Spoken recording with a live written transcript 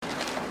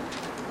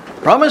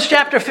Romans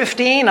chapter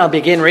 15, I'll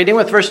begin reading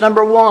with verse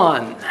number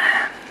 1.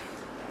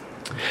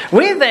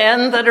 We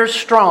then that are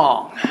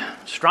strong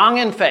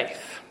in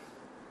faith,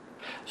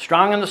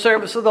 strong in the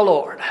service of the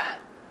Lord,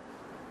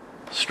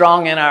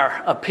 strong in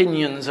our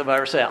opinions of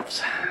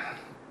ourselves.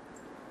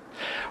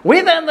 We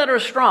then that are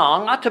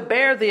strong ought to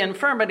bear the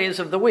infirmities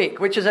of the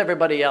weak, which is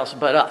everybody else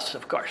but us,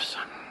 of course.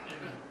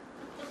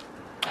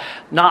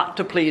 Not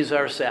to please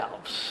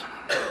ourselves.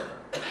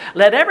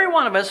 Let every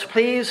one of us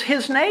please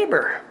his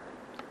neighbor,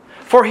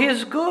 for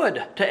his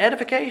good to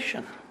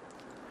edification.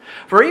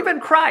 For even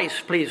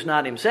Christ pleased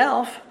not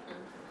himself,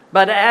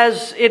 but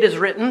as it is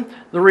written,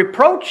 the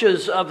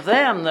reproaches of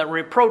them that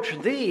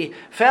reproached thee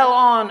fell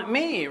on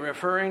me,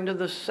 referring to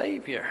the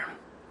Savior.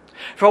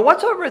 For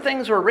whatsoever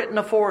things were written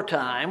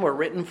aforetime were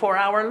written for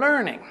our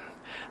learning,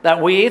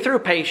 that we through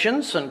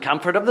patience and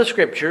comfort of the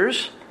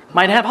Scriptures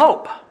might have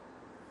hope.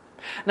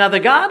 Now the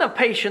God of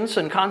patience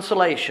and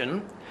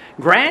consolation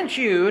grant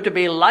you to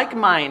be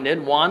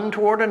like-minded one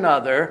toward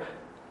another,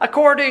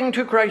 according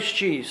to Christ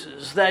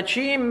Jesus, that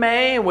ye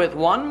may with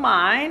one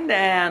mind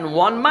and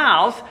one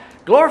mouth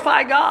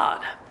glorify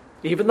God,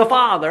 even the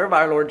Father of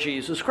our Lord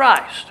Jesus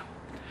Christ.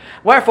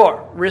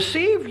 Wherefore,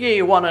 receive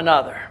ye one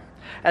another,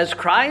 as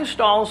Christ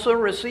also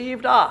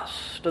received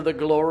us to the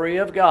glory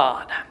of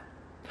God.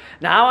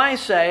 Now I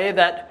say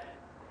that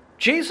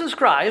Jesus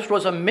Christ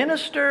was a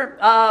minister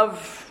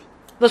of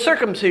the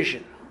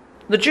circumcision,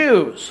 the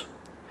Jews,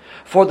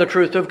 for the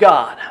truth of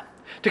God,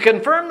 to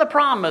confirm the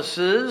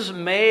promises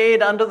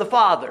made unto the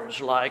fathers,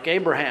 like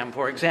Abraham,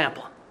 for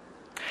example.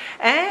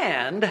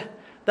 And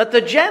that the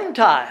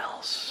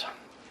Gentiles,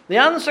 the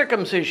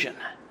uncircumcision,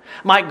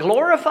 might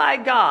glorify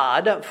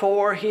God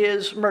for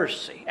his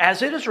mercy.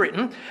 As it is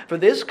written, for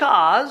this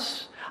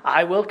cause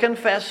I will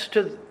confess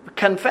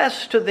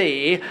to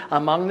thee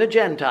among the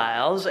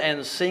Gentiles,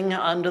 and sing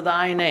unto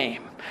thy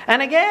name.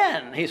 And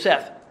again he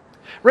saith,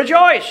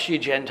 rejoice, ye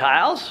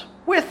Gentiles,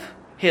 with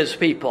his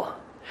people.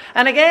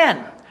 And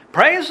again,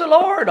 praise the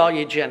Lord, all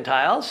ye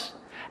Gentiles,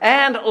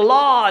 and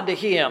laud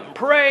him,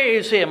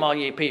 praise him, all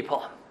ye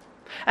people.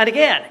 And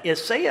again,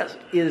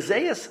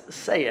 Isaiah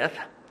saith,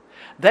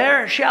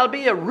 there shall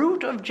be a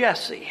root of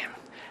Jesse,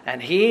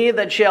 and he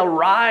that shall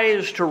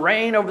rise to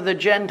reign over the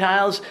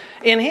Gentiles,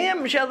 in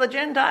him shall the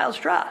Gentiles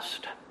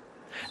trust.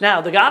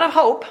 Now the God of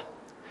hope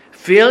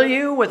fill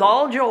you with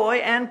all joy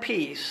and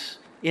peace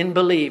in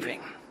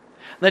believing,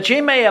 that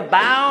ye may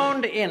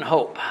abound in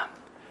hope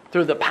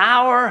through the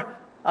power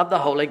of the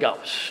Holy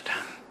Ghost.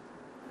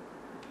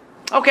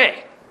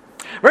 Okay,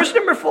 verse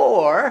number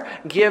 4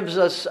 gives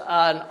us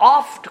an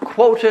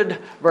oft-quoted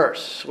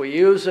verse. We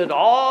use it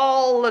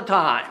all the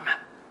time.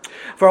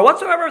 For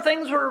whatsoever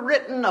things were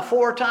written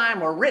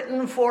aforetime were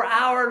written for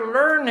our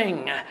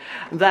learning,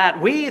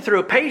 that we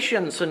through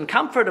patience and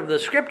comfort of the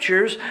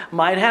Scriptures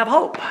might have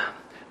hope.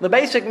 The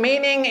basic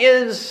meaning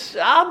is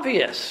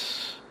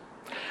obvious.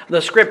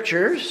 The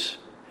Scriptures,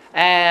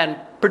 and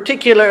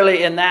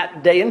particularly in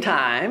that day and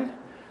time,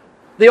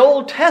 the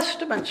Old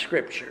Testament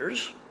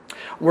Scriptures,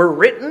 were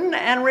written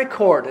and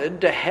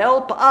recorded to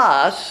help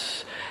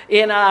us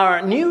in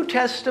our New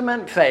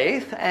Testament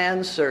faith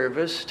and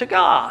service to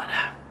God.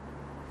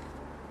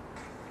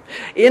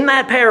 In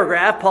that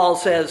paragraph, Paul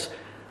says,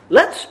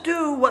 let's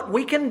do what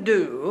we can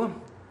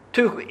do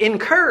to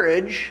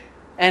encourage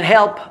and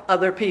help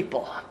other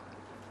people,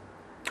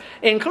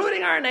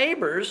 including our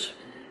neighbors,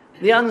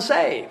 the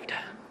unsaved.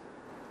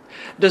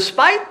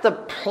 Despite the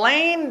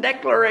plain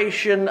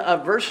declaration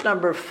of verse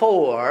number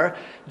 4,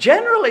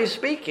 generally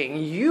speaking,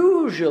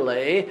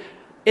 usually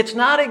it's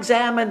not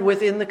examined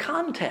within the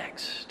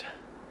context.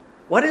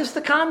 What is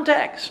the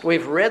context?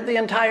 We've read the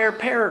entire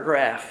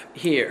paragraph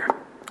here.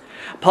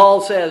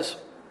 Paul says,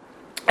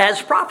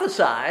 as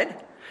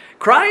prophesied,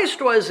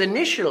 Christ was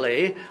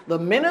initially the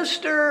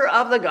minister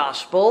of the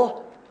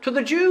gospel to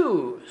the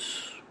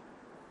Jews.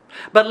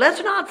 But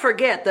let's not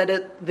forget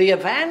that the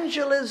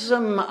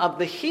evangelism of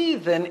the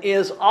heathen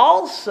is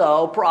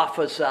also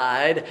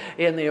prophesied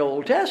in the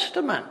Old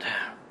Testament.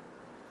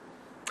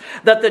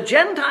 That the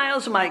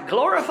Gentiles might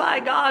glorify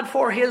God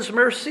for his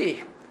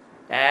mercy,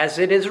 as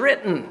it is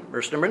written,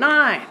 verse number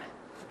 9.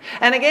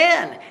 And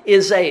again,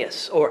 Isaiah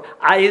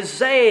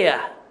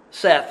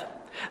saith,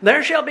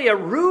 there shall be a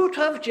root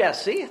of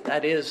Jesse,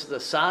 that is the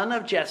son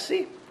of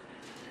Jesse,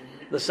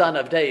 the son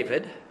of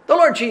David, the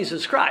Lord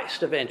Jesus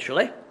Christ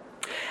eventually.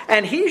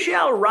 And he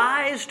shall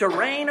rise to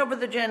reign over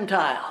the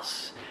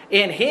Gentiles.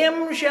 In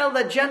him shall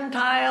the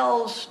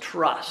Gentiles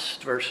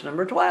trust. Verse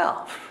number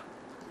 12.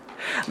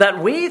 That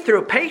we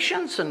through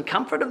patience and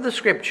comfort of the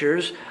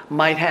Scriptures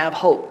might have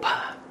hope.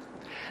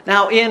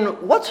 Now, in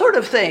what sort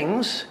of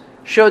things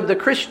should the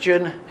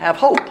Christian have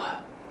hope?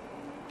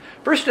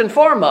 First and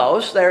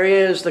foremost, there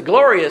is the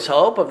glorious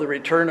hope of the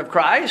return of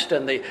Christ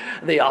and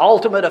the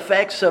ultimate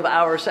effects of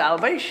our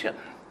salvation.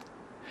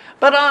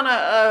 But on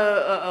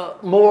a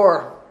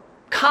more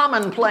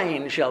common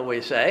plane, shall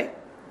we say,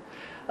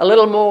 a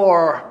little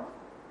more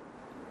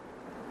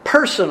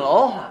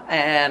personal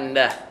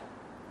and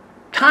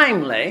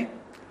timely,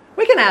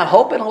 We can have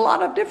hope in a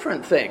lot of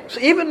different things,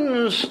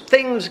 even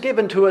things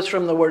given to us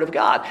from the Word of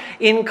God,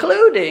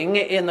 including,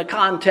 in the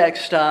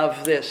context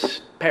of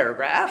this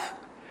paragraph,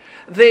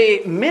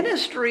 the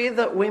ministry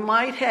that we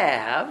might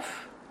have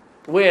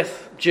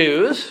with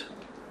Jews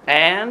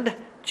and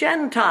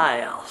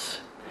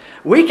Gentiles.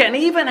 We can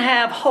even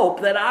have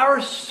hope that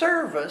our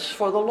service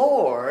for the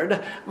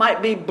Lord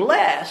might be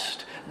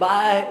blessed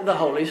by the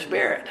Holy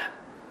Spirit.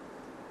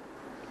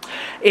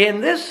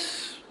 In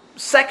this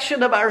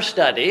section of our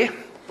study,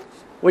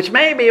 which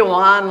may be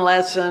one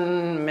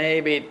lesson,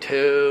 maybe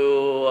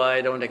two,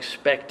 I don't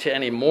expect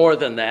any more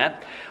than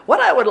that,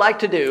 what I would like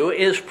to do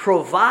is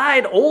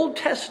provide Old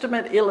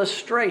Testament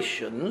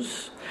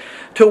illustrations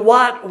to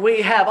what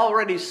we have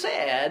already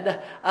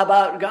said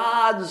about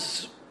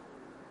God's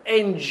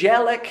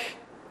angelic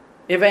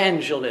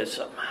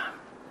evangelism.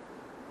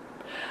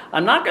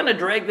 I'm not going to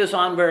drag this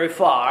on very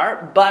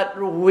far, but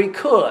we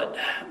could.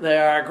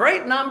 There are a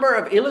great number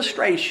of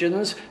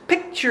illustrations,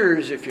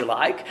 pictures if you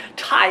like,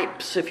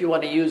 types if you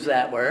want to use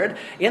that word,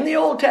 in the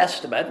Old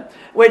Testament,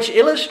 which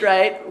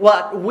illustrate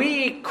what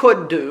we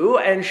could do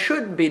and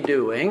should be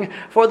doing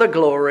for the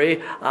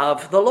glory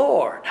of the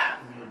Lord.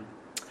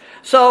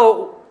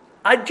 So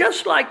I'd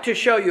just like to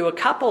show you a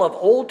couple of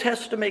Old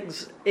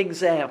Testament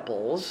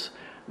examples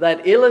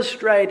that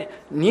illustrate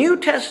New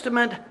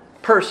Testament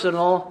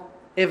personal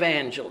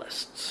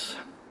evangelists.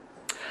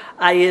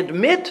 I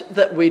admit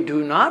that we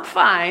do not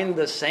find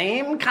the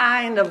same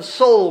kind of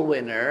soul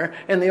winner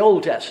in the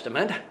Old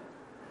Testament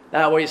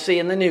that we see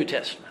in the New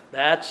Testament.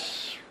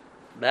 That's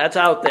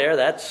out there.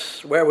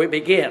 That's where we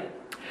begin.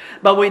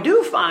 But we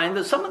do find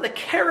that some of the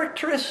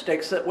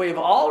characteristics that we've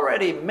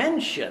already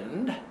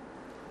mentioned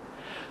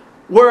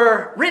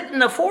were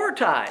written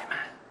aforetime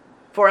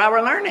for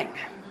our learning.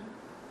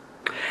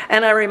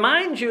 And I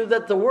remind you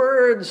that the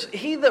words,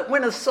 "He that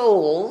winneth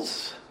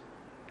souls,"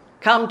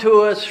 come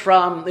to us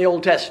from the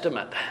Old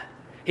Testament.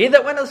 He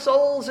that winneth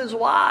souls is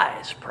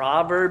wise.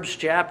 Proverbs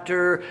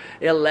chapter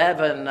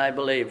 11, I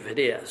believe it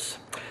is.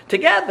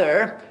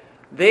 Together,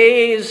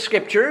 these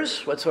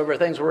scriptures, whatsoever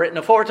things were written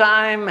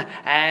aforetime,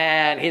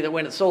 and he that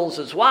winneth souls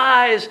is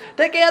wise,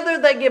 together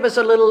they give us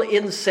a little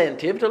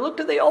incentive to look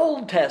to the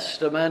Old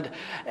Testament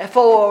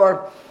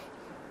for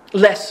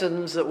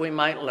lessons that we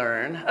might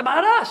learn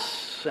about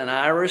us and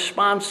our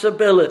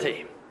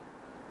responsibility.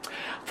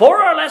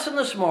 For our lesson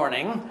this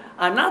morning,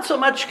 I'm not so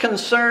much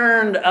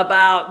concerned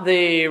about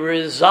the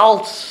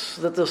results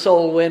that the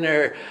soul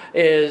winner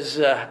is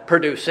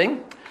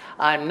producing.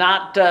 I'm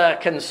not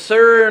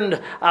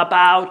concerned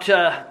about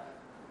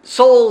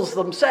souls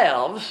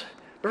themselves.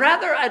 But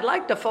rather, I'd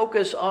like to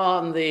focus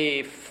on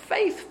the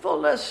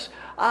faithfulness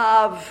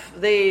of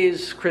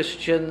these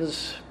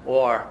Christians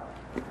or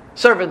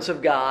servants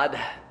of God,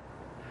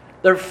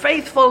 their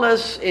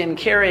faithfulness in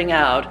carrying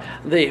out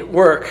the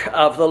work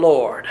of the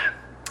Lord.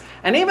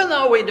 And even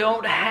though we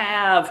don't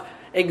have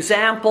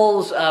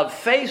examples of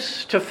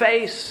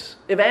face-to-face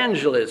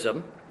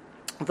evangelism,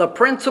 the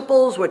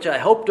principles which I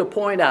hope to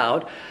point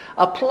out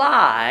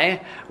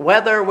apply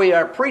whether we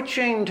are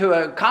preaching to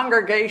a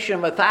congregation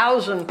of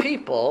 1,000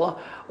 people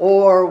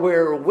or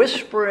we're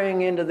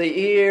whispering into the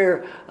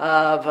ear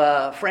of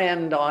a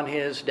friend on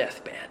his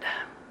deathbed.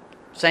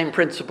 Same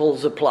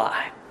principles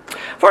apply.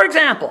 For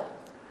example,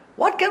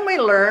 what can we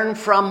learn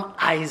from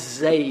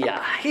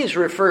Isaiah? He's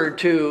referred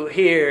to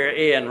here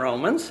in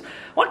Romans.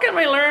 What can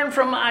we learn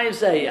from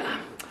Isaiah?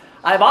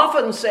 I've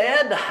often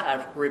said,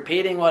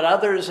 repeating what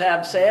others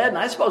have said, and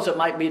I suppose it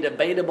might be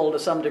debatable to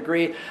some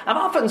degree, I've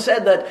often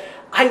said that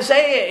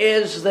Isaiah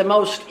is the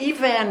most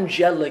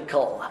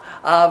evangelical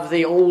of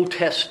the Old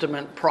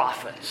Testament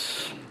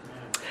prophets.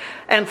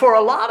 And for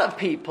a lot of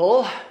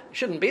people, it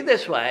shouldn't be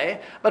this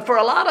way, but for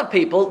a lot of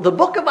people, the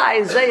book of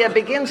Isaiah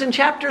begins in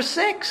chapter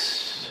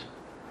 6.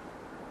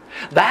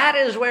 That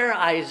is where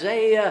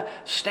Isaiah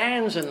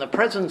stands in the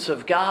presence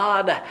of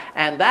God,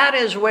 and that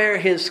is where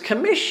his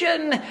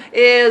commission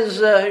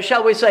is,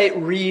 shall we say,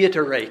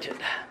 reiterated.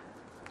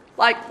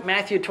 Like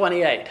Matthew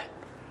 28.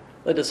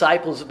 The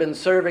disciples have been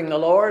serving the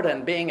Lord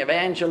and being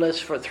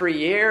evangelists for 3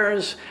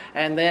 years,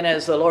 and then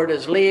as the Lord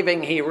is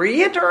leaving, he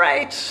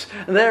reiterates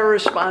their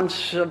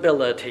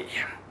responsibility.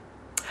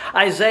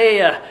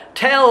 Isaiah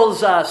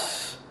tells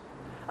us,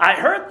 "I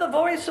heard the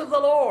voice of the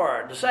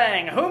Lord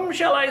saying, 'Whom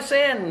shall I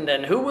send,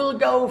 and who will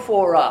go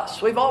for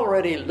us?'" We've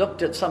already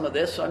looked at some of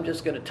this, so I'm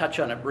just going to touch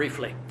on it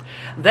briefly.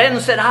 "Then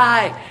said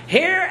I,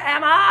 'Here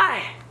am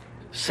I,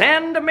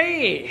 send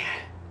me.'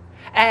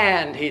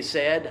 And he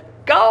said,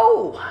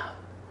 'Go.'"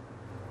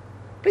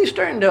 Please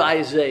turn to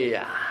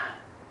Isaiah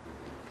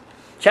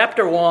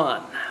chapter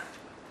 1.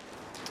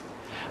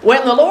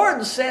 When the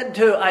Lord said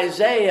to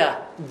Isaiah,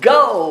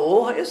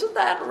 "Go," isn't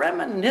that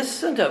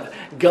reminiscent of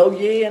 "Go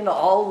ye into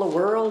all the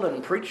world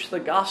and preach the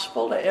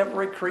gospel to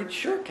every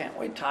creature"? Can't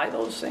we tie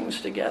those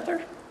things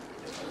together?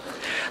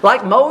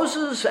 Like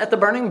Moses at the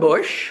burning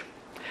bush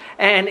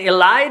and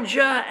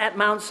Elijah at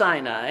Mount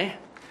Sinai,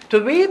 to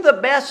be the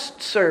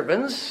best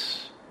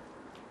servants,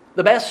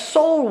 the best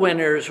soul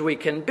winners we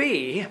can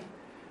be,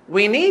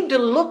 we need to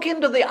look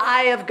into the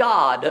eye of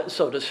God,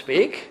 so to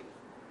speak,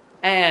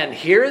 and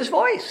hear his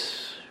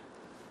voice.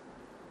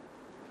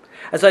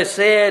 As I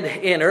said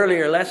in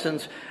earlier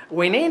lessons,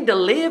 we need to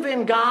live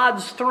in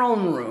God's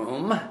throne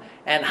room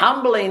and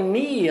humbly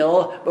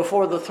kneel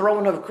before the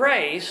throne of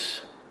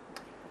grace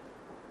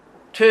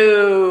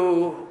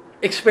to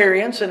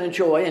experience and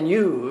enjoy and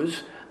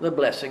use the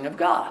blessing of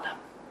God.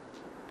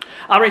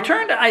 I'll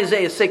return to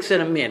Isaiah 6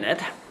 in a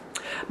minute,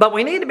 but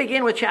we need to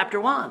begin with chapter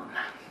 1.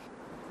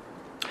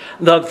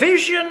 The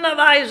vision of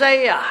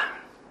Isaiah.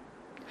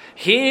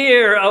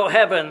 Hear, O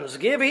heavens,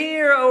 give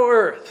ear, O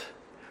earth,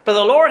 for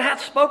the Lord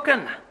hath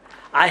spoken.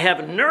 I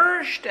have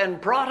nourished and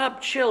brought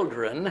up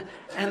children,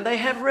 and they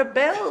have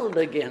rebelled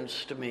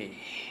against me.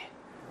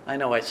 I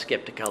know I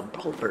skipped a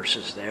couple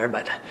verses there,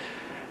 but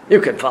you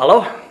can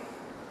follow.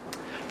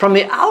 From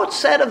the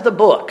outset of the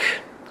book,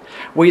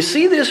 we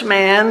see this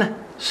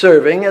man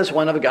serving as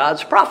one of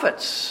God's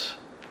prophets.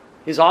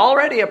 He's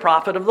already a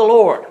prophet of the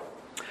Lord.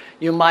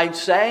 You might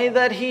say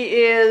that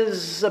he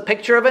is a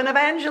picture of an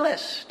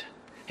evangelist.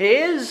 He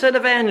is an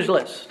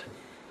evangelist.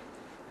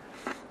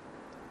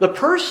 The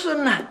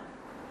person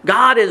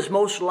God is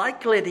most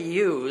likely to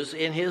use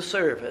in his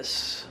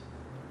service,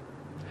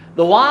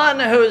 the one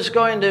who is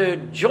going to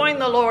join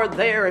the Lord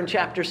there in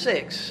chapter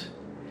 6,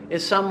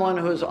 is someone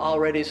who is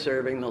already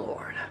serving the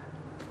Lord.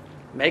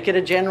 Make it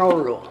a general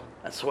rule.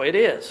 That's the way it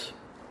is.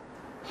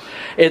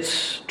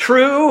 It's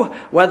true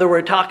whether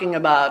we're talking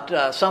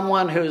about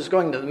someone who's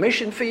going to the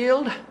mission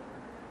field.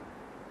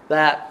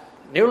 That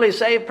newly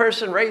saved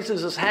person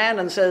raises his hand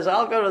and says,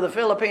 I'll go to the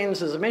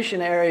Philippines as a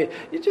missionary.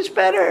 You just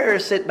better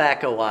sit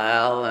back a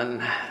while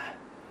and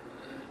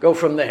go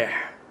from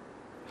there.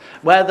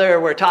 Whether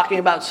we're talking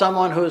about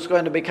someone who's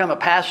going to become a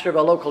pastor of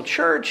a local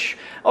church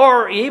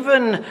or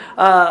even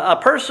a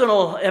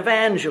personal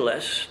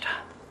evangelist,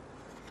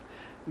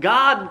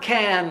 God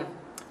can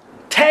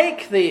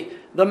take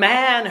the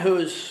man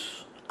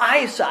whose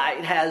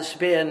eyesight has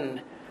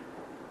been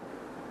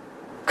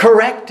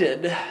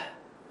corrected,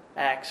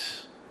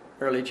 Acts,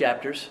 early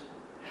chapters,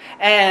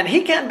 and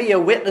he can be a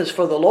witness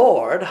for the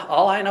Lord.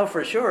 All I know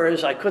for sure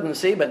is I couldn't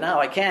see, but now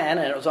I can,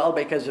 and it was all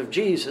because of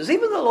Jesus.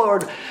 Even the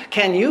Lord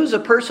can use a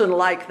person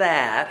like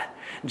that.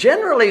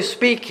 Generally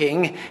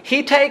speaking,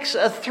 he takes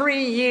a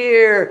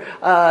 3-year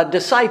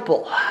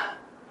disciple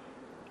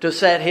to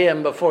set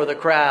him before the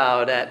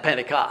crowd at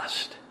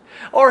Pentecost.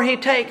 Or he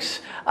takes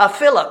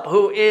Philip,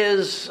 who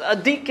is a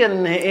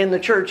deacon in the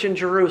church in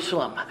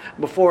Jerusalem,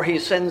 before he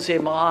sends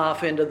him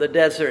off into the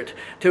desert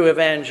to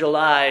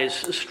evangelize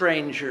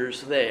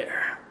strangers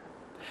there.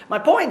 My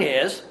point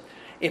is,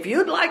 if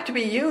you'd like to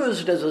be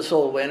used as a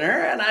soul winner,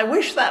 and I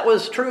wish that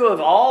was true of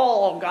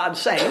all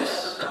God's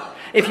saints,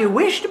 if you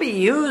wish to be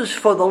used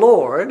for the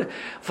Lord,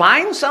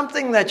 find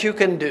something that you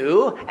can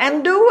do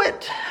and do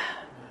it.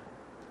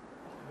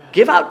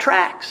 Give out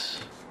tracts.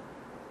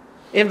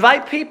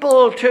 Invite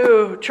people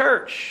to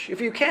church.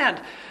 If you can't,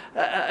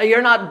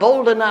 you're not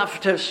bold enough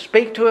to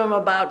speak to them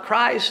about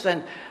Christ,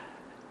 then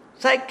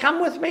say,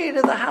 come with me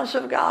to the house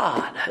of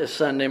God this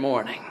Sunday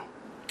morning.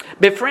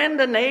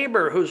 Befriend a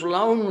neighbor who's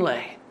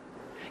lonely.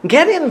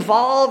 Get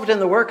involved in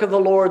the work of the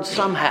Lord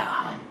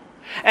somehow.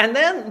 And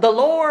then the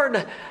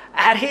Lord,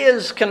 at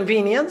his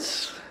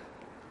convenience,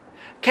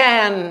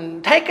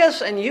 can take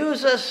us and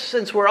use us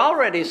since we're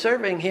already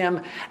serving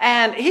him,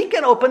 and he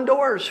can open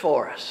doors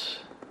for us.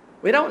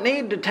 We don't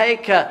need to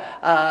take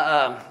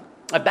a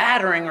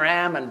battering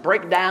ram and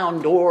break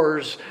down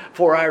doors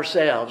for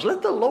ourselves.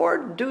 Let the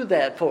Lord do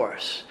that for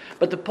us.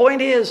 But the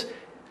point is,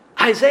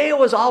 Isaiah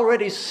was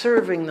already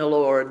serving the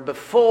Lord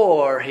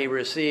before he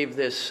received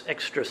this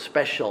extra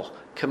special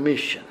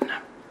commission.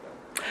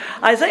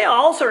 Isaiah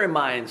also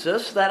reminds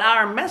us that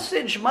our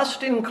message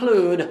must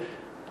include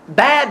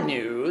bad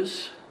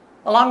news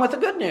along with the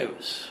good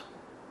news,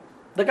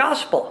 the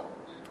gospel.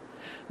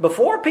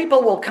 Before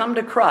people will come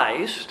to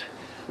Christ,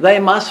 they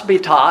must be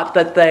taught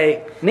that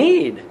they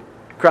need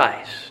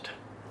Christ.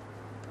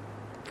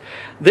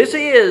 This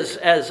is,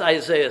 as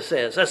Isaiah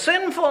says, a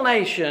sinful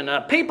nation,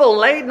 a people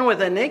laden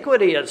with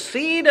iniquity, a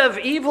seed of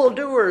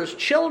evildoers,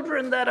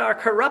 children that are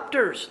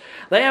corrupters.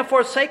 They have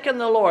forsaken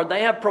the Lord.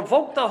 They have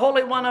provoked the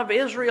Holy One of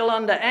Israel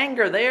unto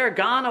anger. They are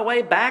gone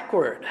away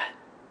backward.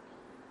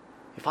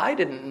 If I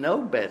didn't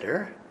know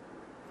better,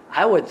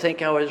 I would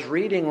think I was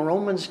reading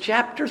Romans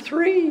chapter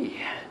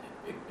 3.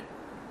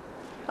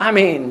 I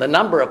mean, the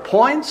number of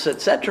points,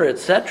 etc.,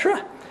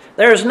 etc.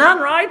 There is none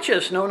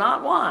righteous, no,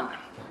 not one.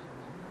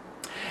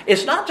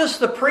 It's not just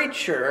the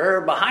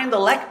preacher behind the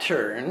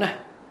lectern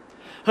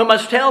who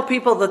must tell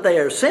people that they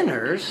are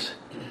sinners.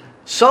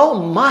 So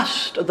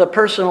must the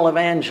personal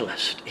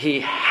evangelist.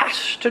 He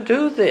has to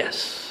do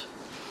this.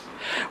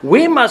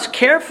 We must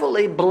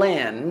carefully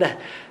blend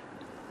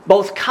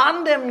both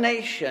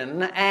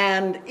condemnation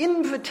and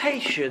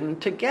invitation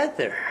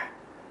together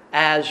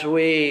as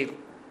we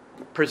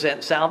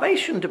present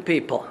salvation to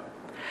people.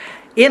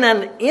 In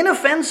an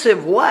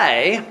inoffensive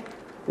way,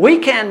 we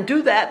can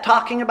do that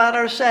talking about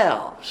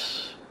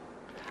ourselves.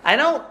 I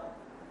don't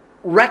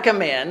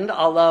recommend,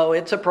 although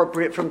it's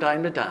appropriate from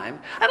time to time,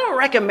 I don't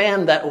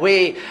recommend that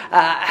we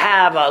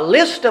have a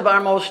list of our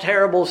most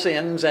terrible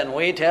sins and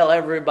we tell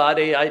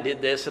everybody I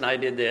did this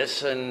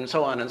and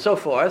so on and so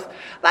forth.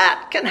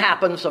 That can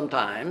happen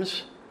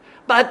sometimes.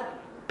 But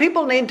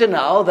people need to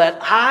know that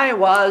I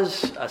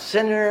was a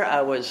sinner.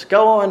 I was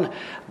going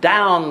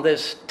down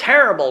this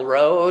terrible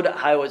road.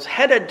 I was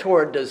headed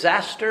toward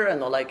disaster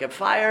and the lake of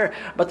fire,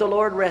 but the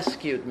Lord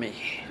rescued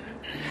me.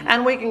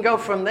 And we can go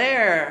from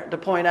there to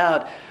point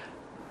out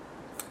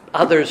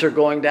others are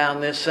going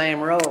down this same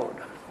road.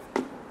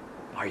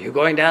 Are you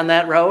going down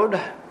that road?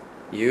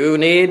 You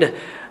need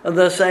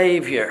the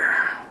Savior.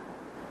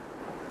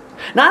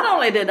 Not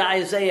only did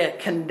Isaiah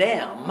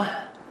condemn,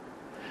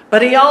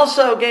 but he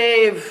also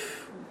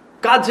gave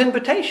God's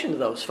invitation to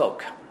those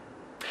folk.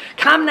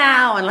 Come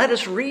now and let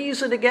us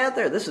reason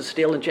together. This is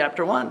still in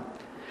chapter 1.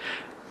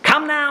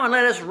 Come now and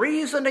let us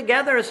reason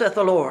together, saith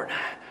the Lord.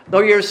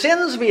 Though your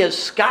sins be as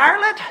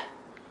scarlet,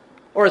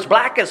 or as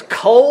black as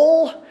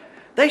coal,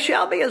 they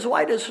shall be as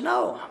white as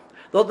snow.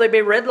 Though they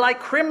be red like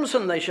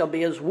crimson, they shall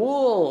be as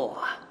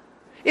wool.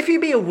 If ye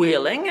be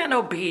willing and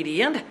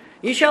obedient,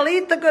 ye shall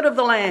eat the good of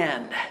the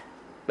land.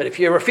 But if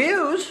ye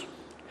refuse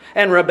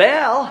and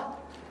rebel,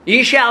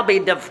 ye shall be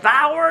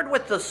devoured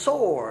with the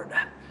sword.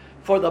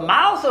 For the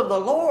mouth of the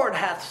Lord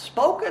hath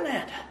spoken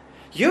it.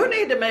 You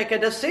need to make a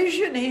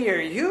decision here.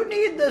 You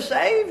need the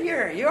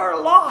Savior. You're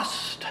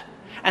lost.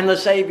 And the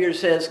Savior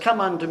says, come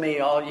unto me,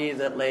 all ye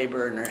that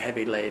labor and are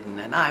heavy laden,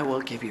 and I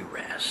will give you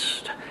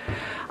rest.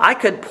 I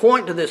could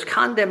point to this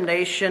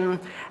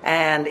condemnation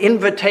and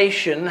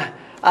invitation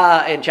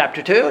in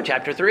chapter 2,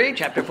 chapter 3,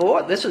 chapter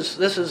 4. This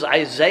is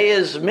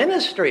Isaiah's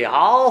ministry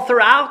all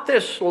throughout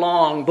this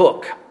long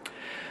book.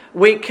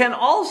 We can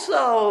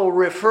also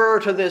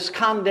refer to this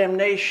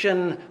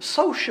condemnation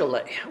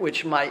socially,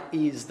 which might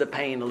ease the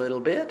pain a little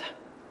bit.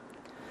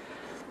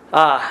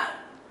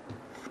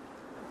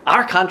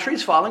 Our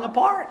country's falling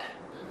apart.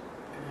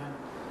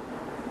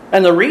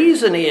 And the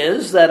reason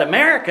is that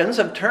Americans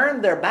have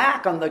turned their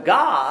back on the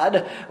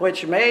God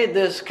which made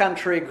this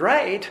country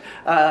great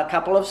a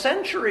couple of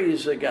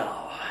centuries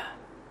ago.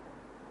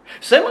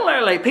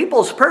 Similarly,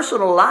 people's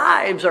personal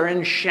lives are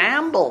in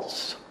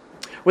shambles,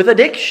 with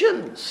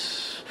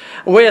addictions,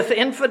 with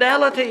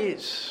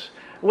infidelities,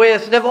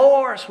 with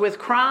divorce, with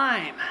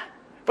crime.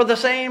 For the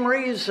same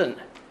reason,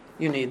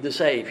 you need the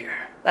Savior.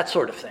 That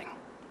sort of thing.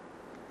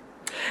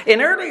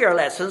 In earlier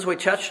lessons, we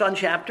touched on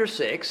chapter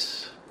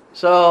 6,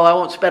 so I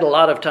won't spend a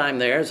lot of time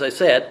there, as I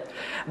said.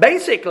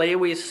 Basically,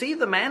 we see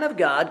the man of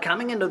God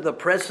coming into the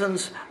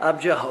presence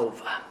of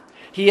Jehovah.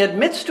 He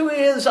admits to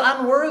his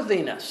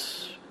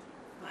unworthiness.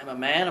 I'm a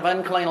man of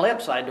unclean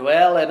lips. I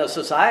dwell in a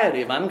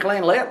society of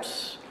unclean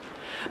lips.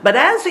 But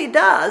as he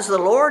does, the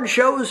Lord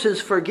shows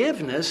his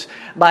forgiveness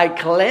by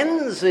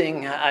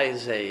cleansing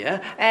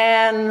Isaiah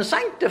and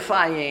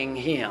sanctifying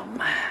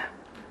him.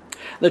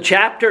 The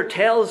chapter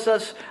tells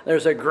us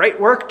there's a great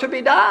work to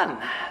be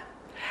done.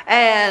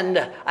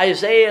 And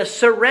Isaiah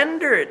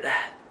surrendered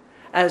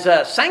as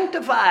a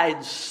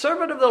sanctified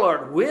servant of the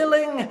Lord,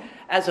 willing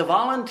as a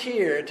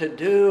volunteer to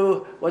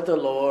do what the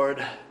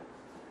Lord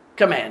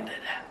commanded.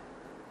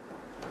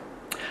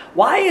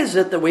 Why is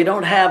it that we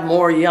don't have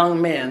more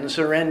young men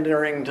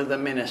surrendering to the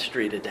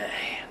ministry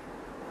today?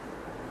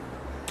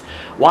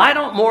 Why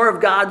don't more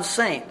of God's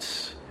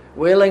saints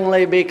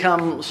willingly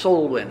become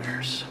soul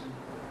winners?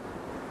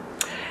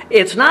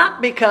 It's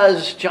not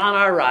because John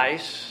R.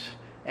 Rice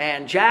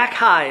and Jack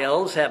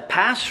Hyles have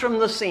passed from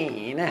the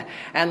scene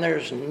and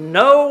there's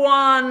no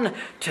one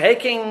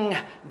taking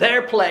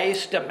their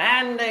place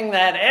demanding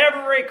that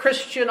every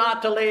Christian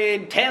ought to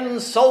lead 10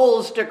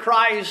 souls to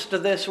Christ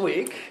this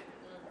week.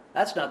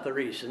 That's not the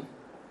reason.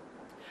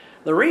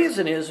 The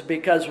reason is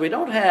because we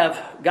don't have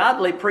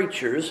godly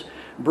preachers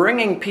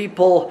bringing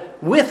people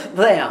with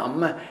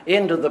them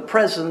into the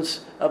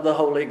presence of the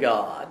Holy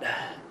God.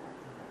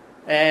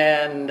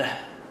 And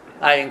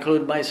I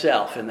include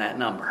myself in that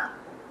number.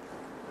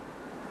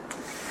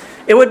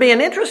 It would be an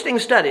interesting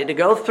study to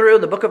go through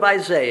the book of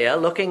Isaiah,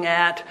 looking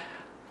at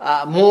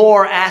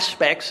more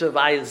aspects of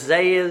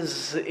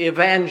Isaiah's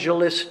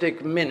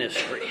evangelistic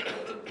ministry.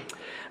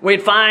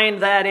 We'd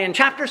find that in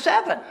chapter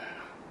 7,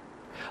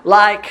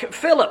 like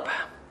Philip,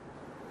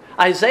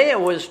 Isaiah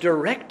was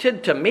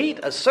directed to meet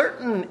a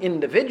certain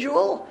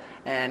individual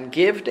and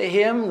give to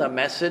him the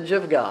message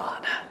of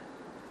God.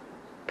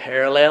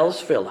 Parallels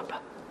Philip.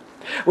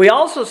 We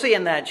also see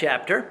in that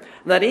chapter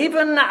that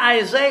even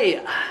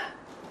Isaiah,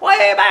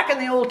 way back in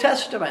the Old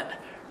Testament,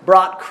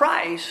 brought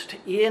Christ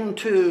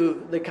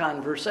into the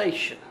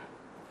conversation.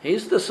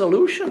 He's the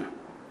solution.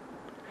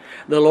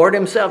 The Lord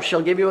himself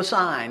shall give you a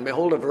sign.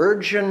 Behold, a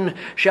virgin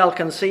shall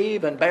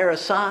conceive and bear a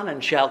son,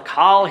 and shall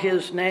call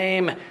his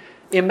name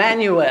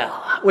Emmanuel,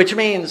 which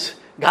means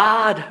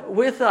God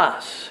with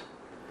us.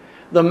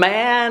 The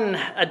man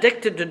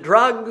addicted to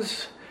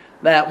drugs,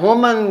 that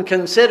woman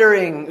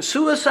considering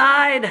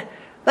suicide,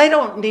 they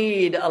don't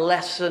need a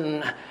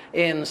lesson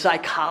in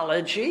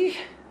psychology.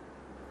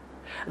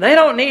 They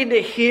don't need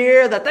to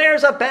hear that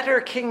there's a better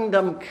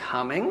kingdom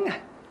coming.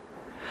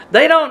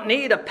 They don't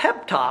need a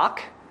pep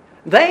talk.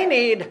 They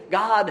need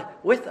God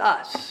with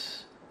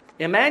us,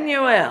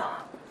 Emmanuel.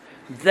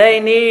 They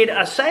need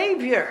a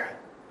Savior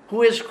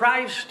who is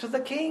Christ the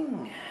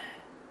King.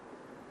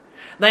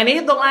 They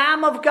need the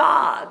Lamb of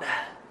God,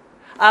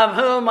 of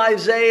whom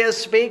Isaiah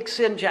speaks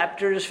in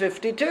chapters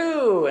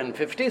 52 and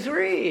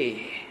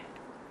 53.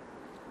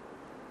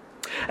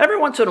 Every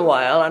once in a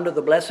while, under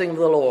the blessing of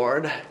the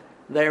Lord,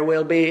 there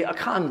will be a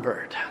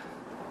convert.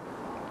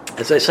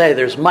 As I say,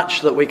 there's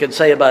much that we could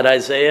say about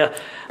Isaiah,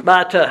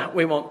 but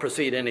we won't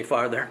proceed any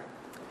farther.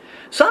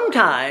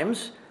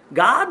 Sometimes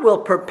God will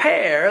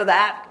prepare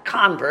that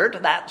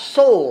convert, that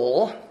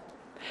soul,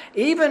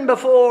 even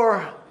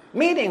before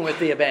meeting with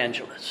the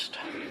evangelist.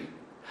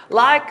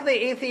 Like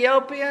the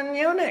Ethiopian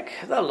eunuch,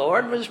 the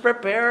Lord was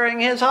preparing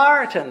his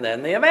heart, and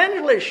then the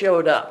evangelist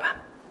showed up.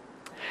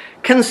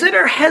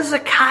 Consider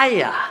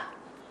Hezekiah,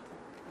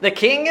 the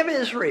king of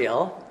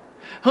Israel,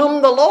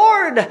 whom the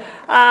Lord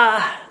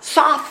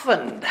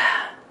softened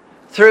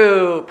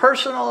through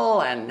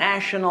personal and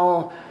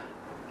national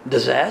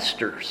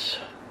disasters.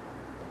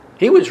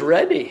 He was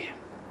ready.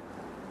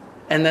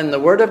 And then the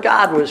Word of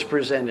God was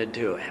presented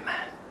to him.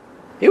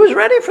 He was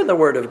ready for the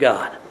Word of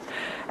God.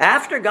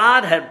 After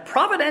God had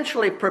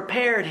providentially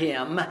prepared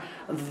him,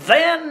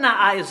 then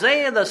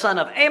Isaiah the son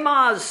of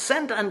Amoz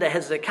sent unto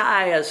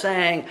Hezekiah,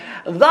 saying,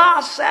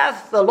 Thus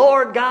saith the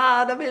Lord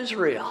God of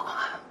Israel.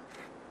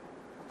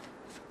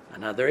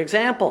 Another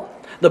example.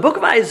 The book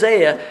of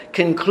Isaiah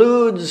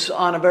concludes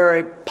on a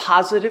very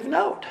positive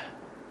note.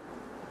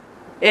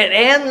 It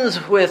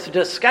ends with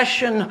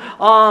discussion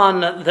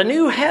on the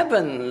new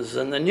heavens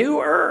and the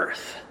new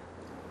earth.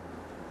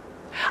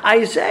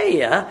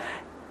 Isaiah,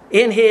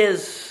 in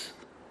his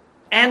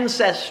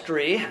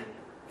ancestry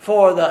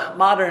for the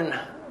modern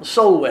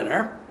soul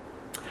winner,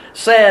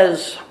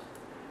 says,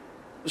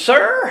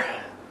 Sir,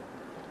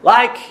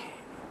 like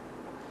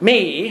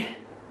me,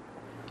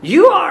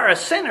 you are a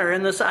sinner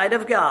in the sight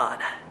of God,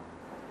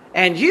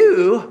 and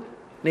you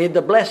need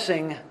the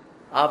blessing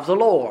of the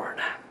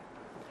Lord.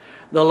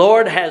 The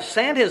Lord has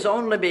sent His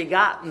only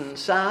begotten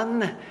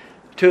Son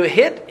to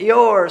hit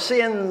your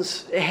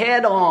sins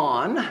head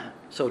on,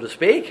 so to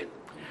speak,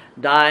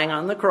 dying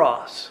on the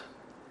cross.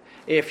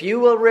 If you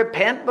will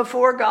repent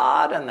before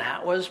God, and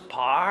that was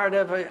part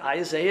of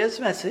Isaiah's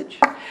message,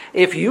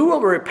 if you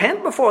will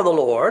repent before the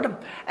Lord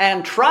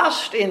and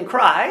trust in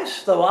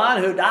Christ, the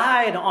one who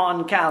died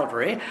on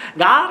Calvary,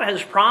 God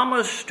has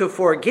promised to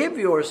forgive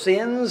your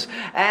sins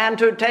and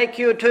to take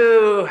you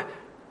to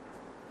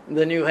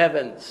the new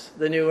heavens,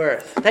 the new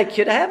earth, take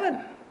you to heaven.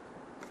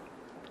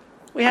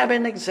 We have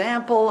an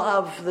example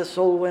of the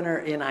soul winner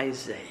in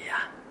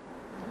Isaiah.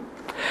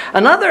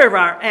 Another of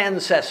our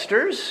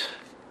ancestors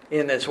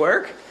in this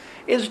work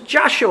is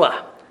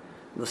Joshua,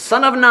 the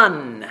son of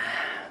Nun.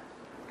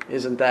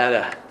 Isn't that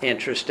an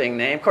interesting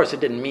name? Of course,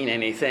 it didn't mean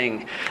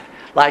anything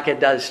like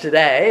it does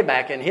today,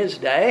 back in his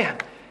day.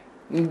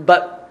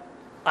 But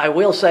I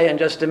will say in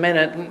just a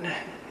minute,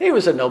 he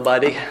was a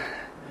nobody.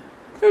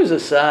 He was a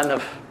son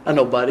of a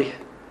nobody,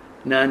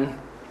 Nun.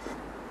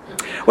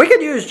 We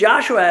could use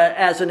Joshua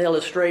as an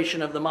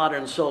illustration of the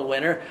modern soul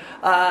winner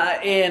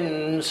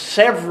in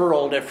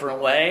several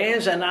different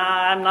ways, and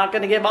I'm not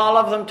going to give all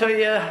of them to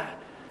you,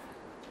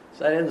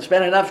 so I didn't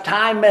spend enough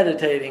time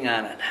meditating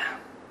on it.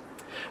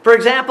 For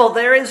example,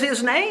 there is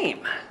his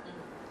name,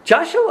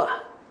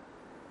 Joshua,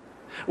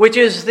 which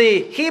is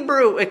the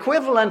Hebrew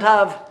equivalent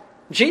of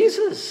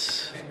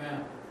Jesus,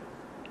 Amen.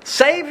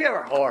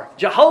 Savior, or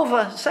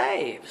Jehovah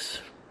saves.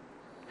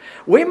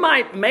 We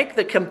might make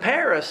the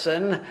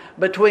comparison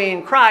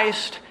between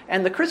Christ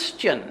and the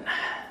Christian.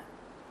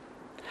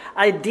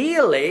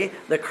 Ideally,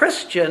 the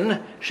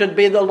Christian should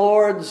be the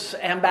Lord's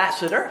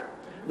ambassador,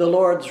 the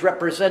Lord's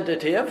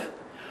representative,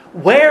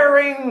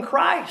 wearing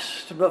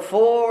Christ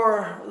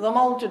before the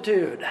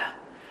multitude.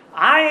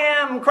 I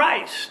am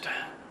Christ.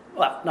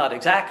 Well, not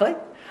exactly.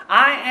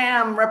 I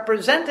am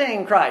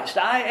representing Christ.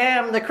 I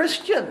am the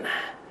Christian.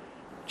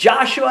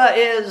 Joshua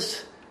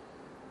is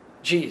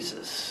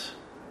Jesus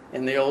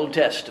in the Old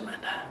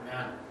Testament.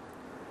 Amen.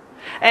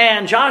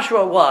 And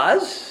Joshua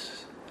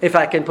was, if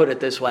I can put it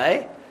this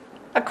way,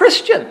 a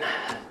Christian.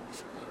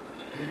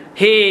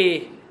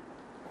 He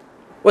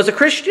was a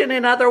Christian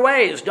in other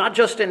ways, not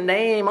just in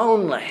name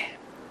only.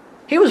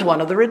 He was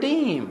one of the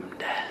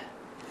redeemed.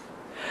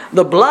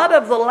 The blood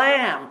of the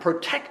Lamb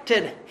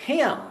protected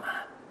him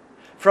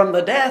from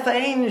the death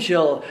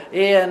angel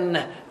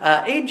in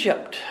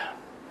Egypt.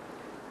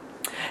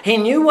 He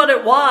knew what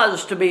it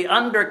was to be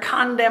under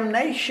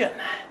condemnation.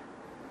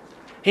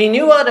 He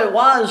knew what it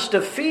was to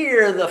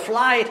fear the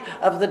flight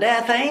of the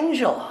death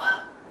angel.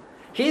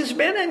 He's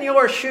been in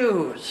your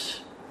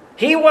shoes.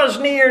 He was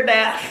near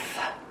death,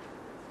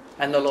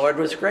 and the Lord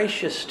was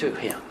gracious to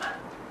him.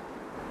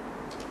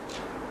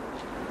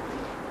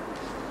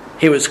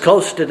 He was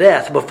close to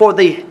death before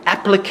the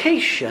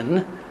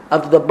application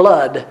of the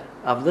blood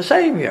of the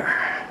Savior.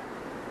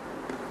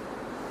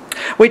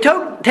 We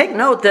take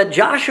note that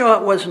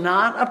Joshua was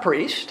not a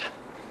priest.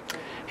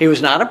 He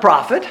was not a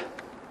prophet.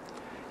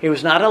 He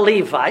was not a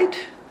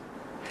Levite.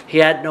 He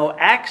had no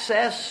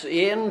access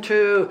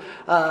into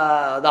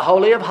the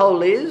Holy of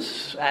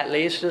Holies, at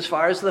least as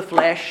far as the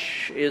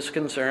flesh is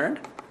concerned.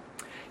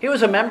 He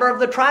was a member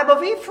of the tribe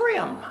of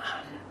Ephraim.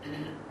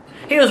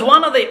 He was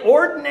one of the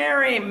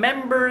ordinary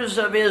members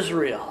of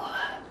Israel.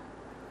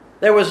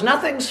 There was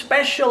nothing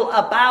special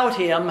about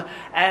him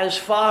as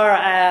far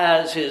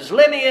as his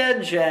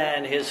lineage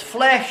and his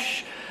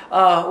flesh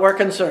were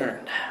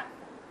concerned.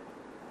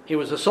 He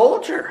was a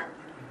soldier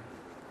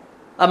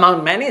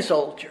among many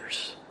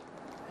soldiers.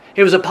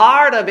 He was a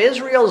part of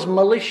Israel's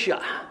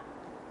militia.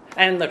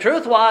 And the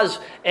truth was,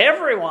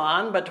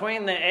 everyone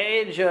between the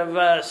age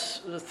of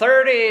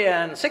 30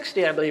 and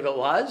 60, I believe it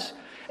was,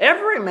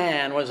 every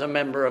man was a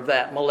member of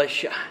that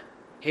militia.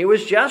 He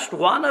was just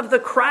one of the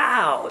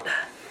crowd.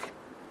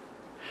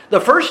 The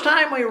first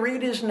time we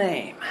read his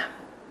name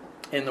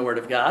in the Word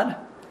of God,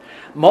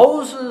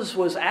 Moses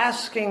was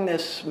asking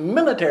this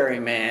military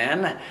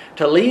man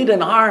to lead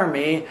an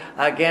army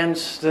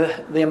against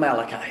the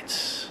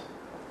Amalekites.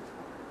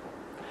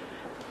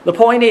 The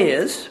point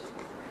is,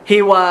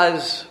 he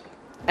was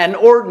an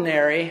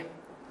ordinary,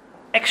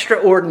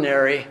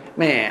 extraordinary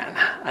man.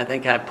 I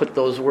think I put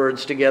those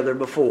words together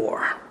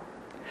before.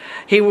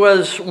 He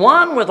was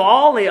one with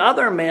all the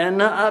other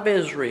men of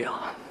Israel.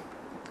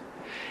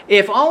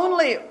 If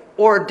only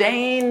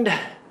ordained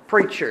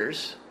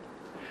preachers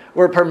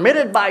were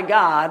permitted by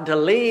God to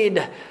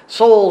lead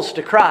souls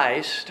to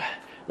Christ,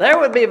 there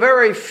would be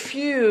very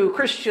few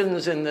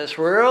Christians in this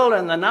world,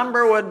 and the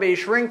number would be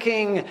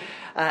shrinking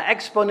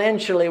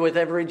exponentially with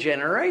every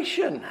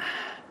generation.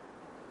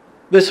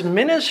 This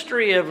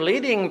ministry of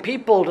leading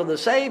people to the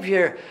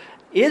Savior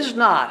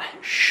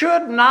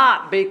should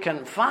not be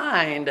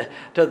confined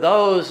to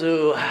those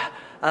who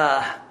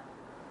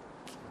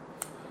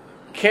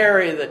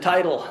carry the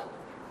title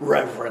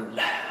Reverend.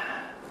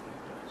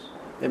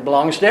 It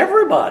belongs to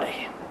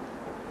everybody.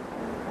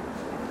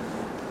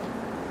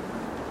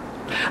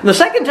 The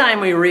second time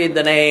we read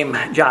the name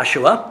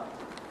Joshua,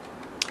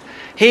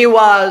 he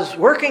was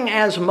working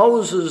as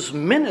Moses'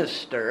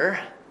 minister,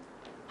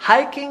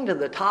 hiking to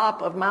the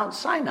top of Mount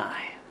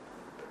Sinai.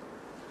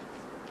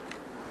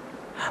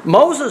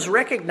 Moses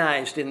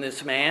recognized in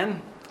this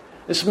man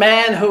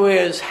who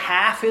is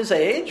half his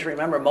age.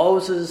 Remember,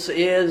 Moses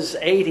is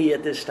 80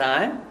 at this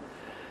time.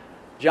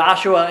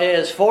 Joshua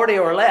is 40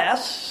 or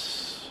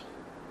less,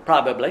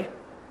 probably.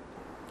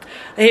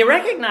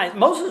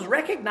 Moses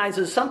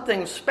recognizes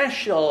something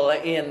special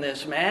in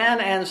this man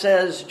and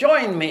says,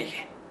 "Join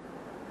me."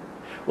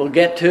 We'll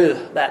get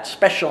to that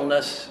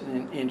specialness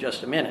in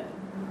just a minute.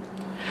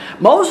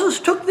 Moses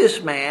took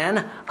this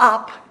man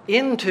up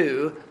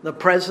into the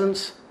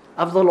presence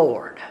of the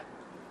Lord.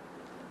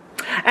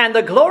 And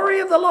the glory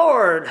of the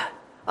Lord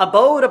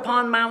abode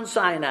upon Mount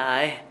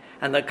Sinai,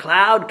 and the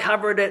cloud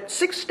covered it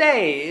 6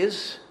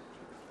 days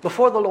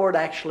before the Lord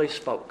actually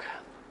spoke.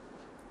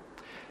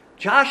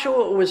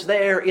 Joshua was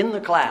there in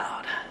the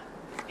cloud.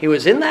 He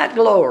was in that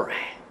glory.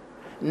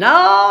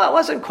 No, it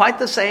wasn't quite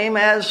the same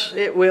as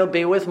it will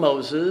be with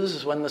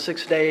Moses when the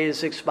 6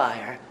 days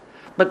expire.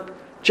 But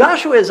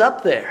Joshua is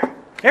up there.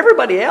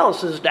 Everybody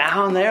else is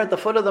down there at the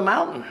foot of the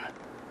mountain,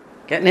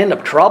 getting into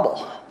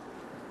trouble.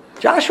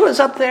 Joshua is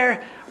up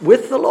there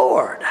with the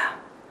Lord.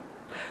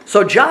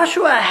 So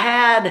Joshua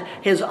had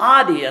his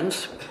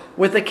audience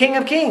with the King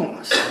of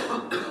Kings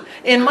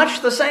in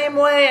much the same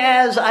way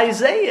as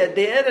Isaiah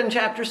did in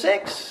chapter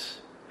 6,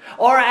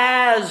 or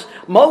as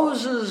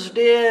Moses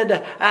did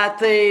at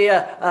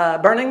the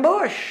burning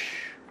bush,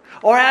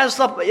 or as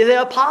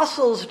the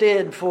apostles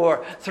did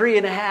for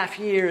 3.5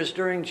 years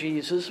during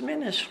Jesus'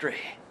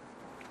 ministry.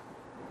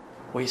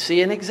 We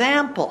see an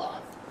example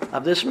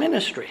of this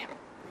ministry.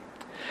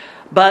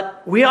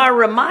 But we are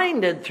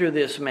reminded through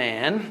this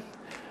man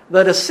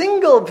that a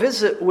single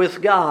visit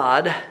with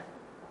God,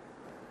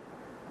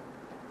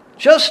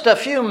 just a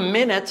few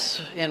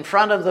minutes in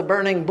front of the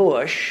burning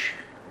bush,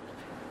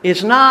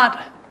 is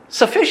not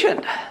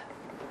sufficient.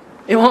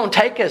 It won't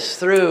take us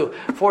through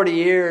 40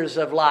 years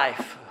of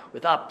life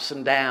with ups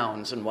and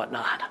downs and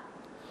whatnot.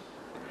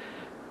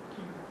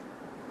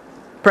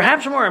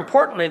 Perhaps more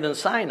importantly than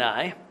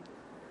Sinai,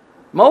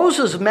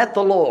 Moses met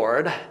the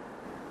Lord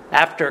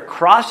after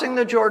crossing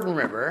the Jordan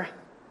River,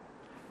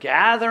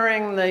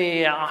 gathering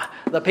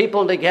the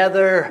people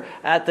together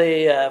at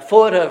the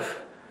foot of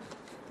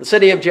the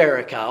city of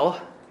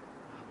Jericho.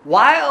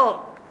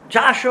 While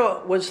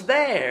Joshua was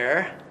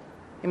there,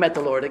 he met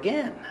the Lord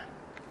again.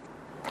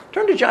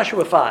 Turn to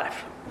Joshua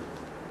 5.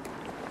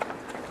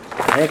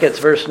 I think it's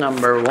verse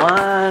number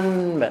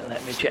 1, but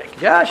let me check.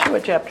 Joshua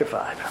chapter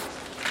 5.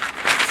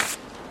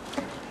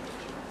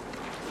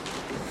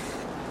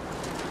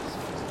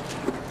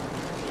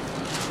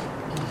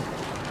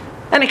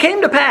 And it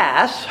came to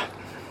pass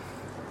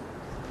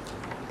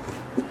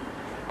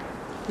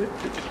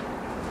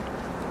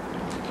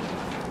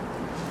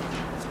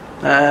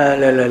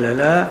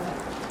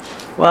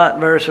What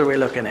verse are we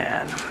looking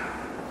at?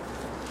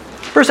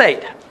 Verse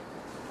 8.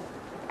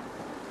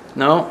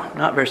 No,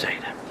 not verse 8.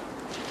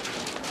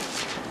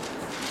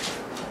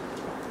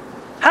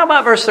 How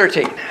about verse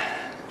 13?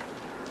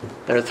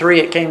 There are three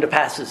it came to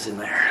passes in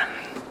there.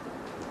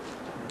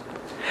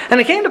 And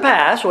it came to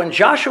pass, when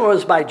Joshua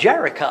was by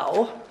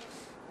Jericho,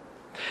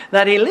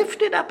 that he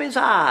lifted up his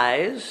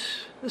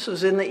eyes, this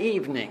was in the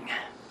evening,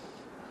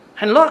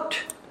 and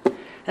looked,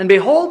 and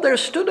behold, there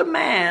stood a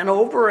man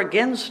over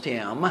against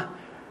him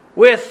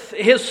with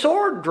his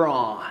sword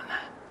drawn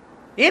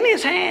in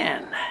his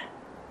hand.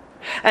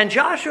 And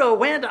Joshua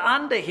went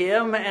unto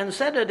him and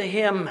said unto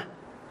him,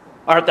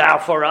 Art thou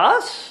for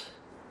us,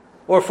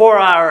 or for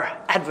our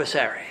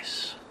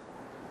adversaries?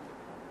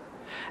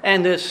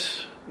 And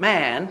this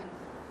man,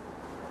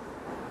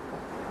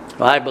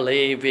 who I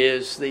believe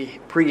is the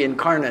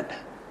pre-incarnate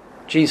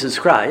Jesus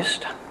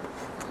Christ,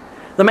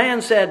 the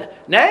man said,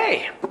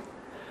 Nay,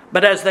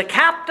 but as the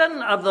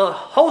captain of the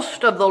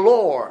host of the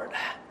Lord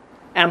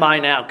am I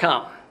now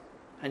come.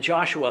 And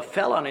Joshua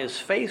fell on his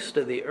face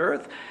to the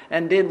earth,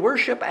 and did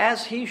worship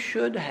as he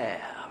should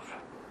have.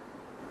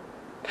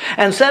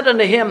 And said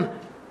unto him,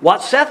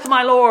 What saith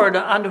my Lord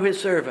unto his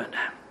servant?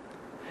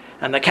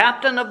 And the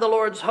captain of the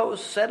Lord's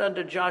host said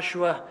unto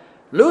Joshua,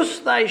 Loose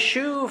thy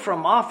shoe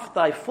from off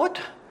thy foot.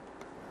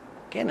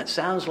 Again, it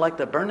sounds like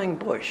the burning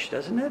bush,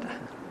 doesn't it?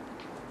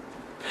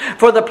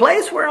 For the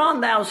place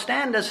whereon thou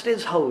standest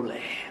is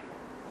holy.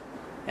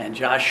 And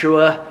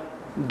Joshua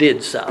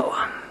did so.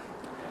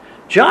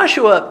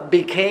 Joshua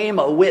became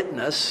a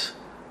witness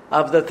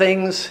of the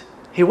things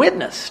he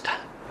witnessed.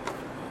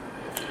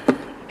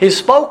 He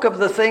spoke of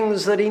the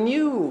things that he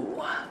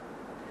knew.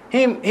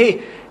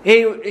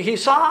 He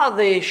saw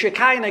the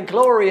Shekinah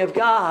glory of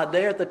God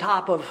there at the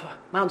top of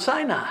Mount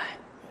Sinai.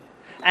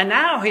 And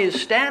now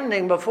he's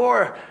standing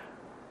before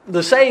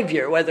the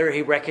Savior. Whether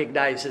he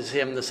recognizes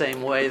him the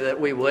same way that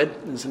we would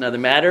is another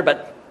matter.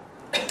 But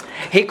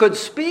he could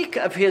speak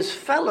of his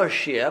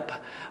fellowship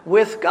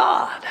with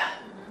God.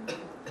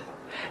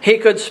 He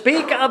could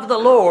speak of the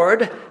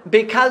Lord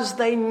because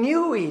they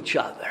knew each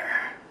other.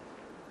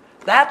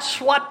 That's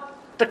what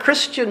the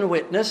Christian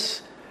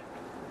witness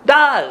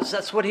does.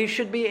 That's what he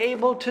should be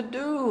able to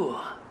do.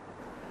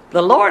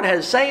 The Lord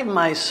has saved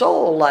my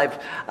soul.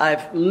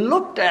 I've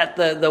looked at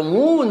the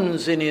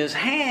wounds in his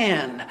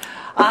hand.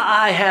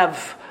 I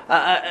have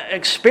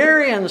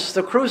experienced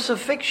the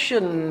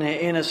crucifixion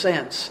in a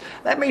sense.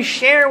 Let me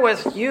share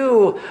with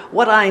you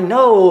what I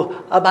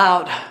know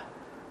about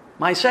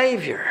my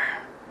Savior.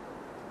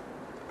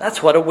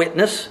 That's what a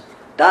witness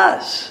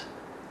does.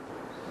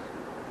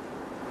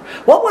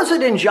 What was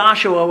it in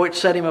Joshua which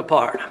set him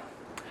apart?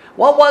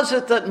 What was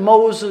it that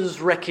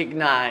Moses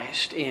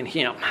recognized in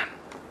him?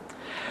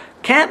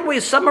 Can't we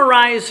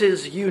summarize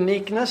his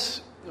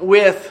uniqueness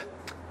with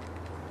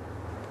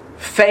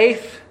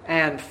faith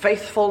and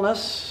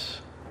faithfulness?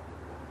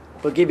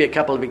 We'll give you a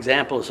couple of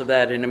examples of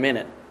that in a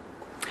minute.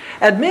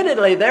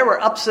 Admittedly, there were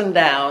ups and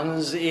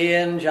downs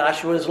in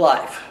Joshua's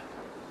life,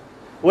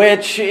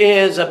 which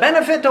is a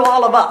benefit to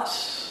all of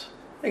us,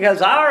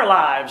 because our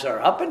lives are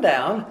up and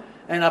down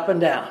and up and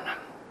down.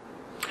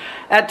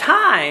 At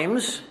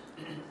times,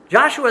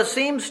 Joshua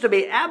seems to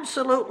be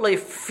absolutely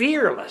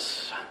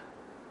fearless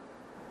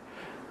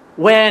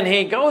when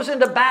he goes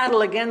into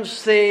battle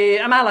against the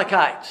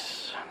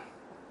Amalekites.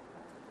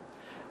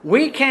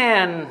 We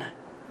can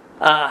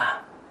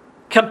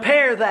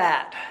compare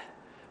that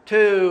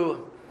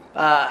to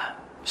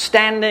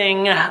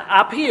standing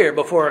up here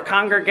before a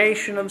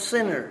congregation of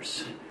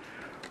sinners,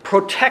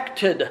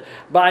 protected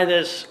by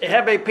this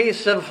heavy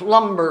piece of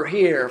lumber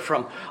here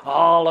from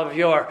all of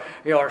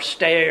your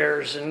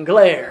stares and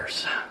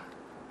glares.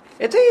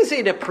 It's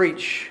easy to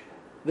preach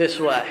this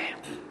way,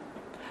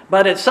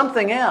 but it's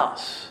something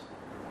else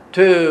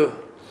to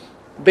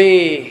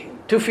be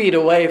 2 feet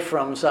away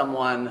from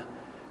someone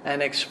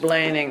and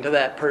explaining to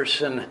that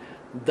person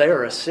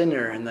they're a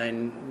sinner and they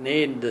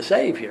need the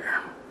Savior.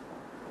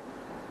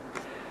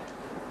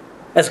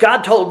 As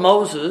God told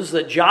Moses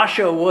that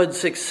Joshua would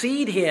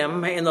succeed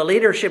him in the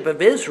leadership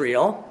of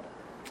Israel,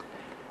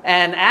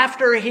 and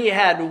after he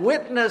had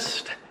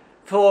witnessed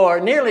for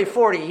nearly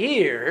 40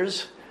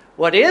 years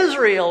what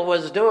Israel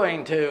was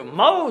doing to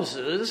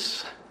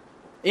Moses,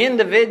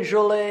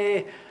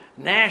 individually,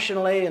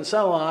 nationally, and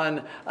so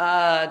on,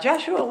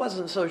 Joshua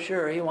wasn't so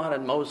sure he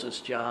wanted Moses'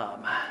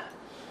 job.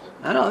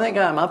 I don't think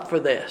I'm up for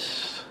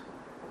this.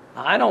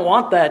 I don't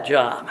want that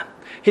job.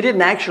 He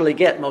didn't actually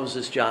get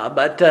Moses' job,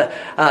 but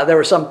there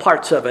were some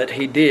parts of it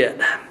he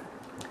did.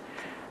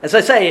 As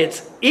I say,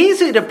 it's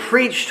easy to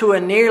preach to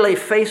a nearly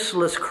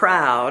faceless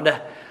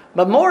crowd,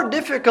 but more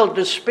difficult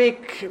to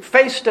speak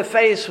face to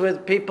face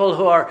with people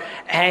who are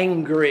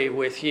angry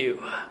with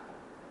you.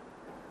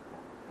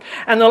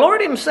 And the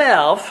Lord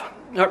himself,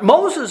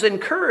 Moses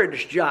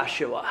encouraged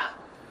Joshua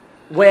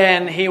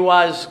when he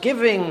was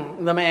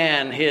giving the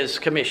man his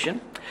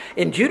commission.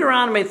 In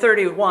Deuteronomy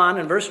 31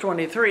 and verse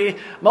 23,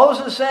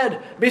 Moses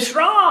said, "Be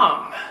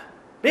strong,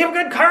 be of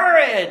good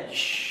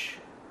courage."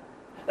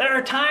 There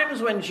are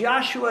times when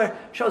Joshua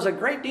shows a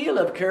great deal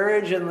of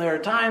courage, and there are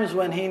times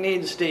when he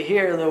needs to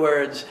hear the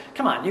words,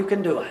 "Come on, you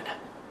can do it.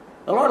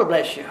 The Lord will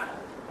bless you.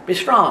 Be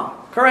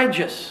strong,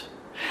 courageous."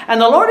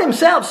 And the Lord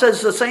himself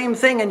says the same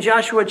thing in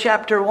Joshua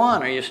chapter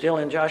 1. Are you still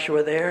in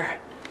Joshua there?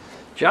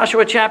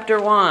 Joshua chapter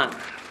 1,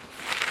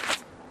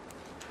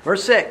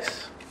 verse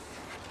 6.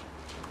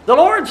 The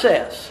Lord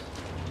says,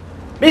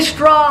 "Be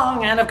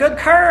strong and of good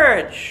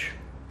courage,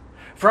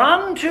 for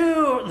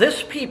unto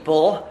this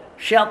people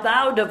shalt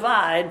thou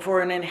divide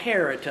for an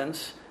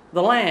inheritance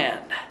the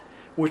land,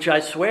 which I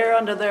swear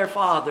unto their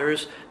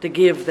fathers to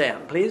give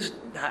them." Please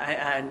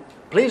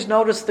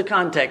notice the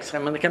context.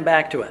 I'm going to come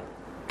back to it.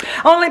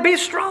 "Only be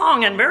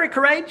strong and very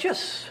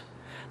courageous,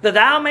 that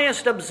thou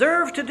mayest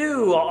observe to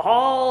do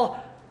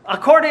all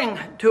according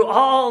to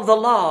all the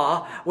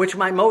law which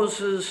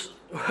Moses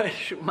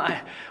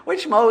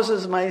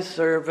my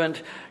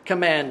servant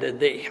commanded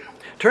thee.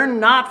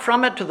 Turn not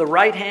from it to the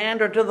right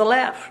hand or to the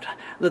left,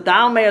 that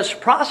thou mayest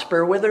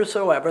prosper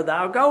whithersoever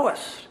thou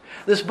goest.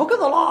 This book of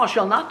the law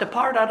shall not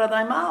depart out of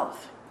thy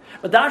mouth,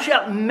 but thou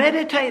shalt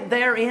meditate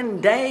therein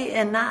day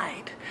and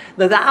night,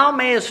 that thou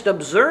mayest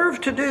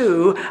observe to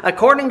do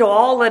according to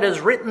all that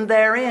is written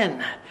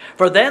therein.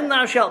 For then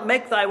thou shalt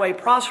make thy way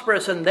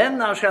prosperous, and then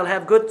thou shalt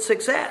have good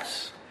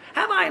success.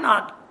 Have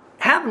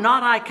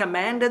not I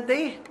commanded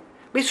thee?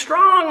 Be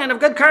strong and of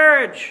good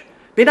courage.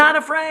 Be not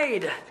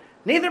afraid,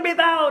 neither be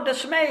thou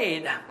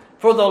dismayed.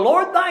 For the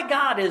Lord thy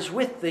God is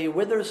with thee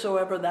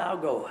whithersoever thou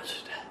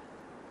goest."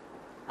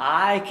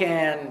 I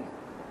can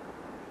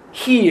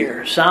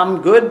hear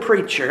some good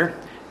preacher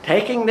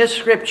taking this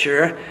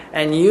scripture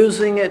and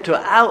using it to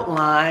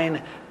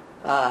outline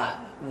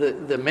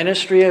the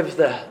ministry of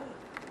the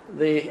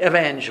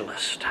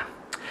evangelist.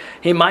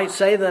 He might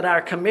say that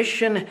our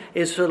commission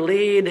is to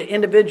lead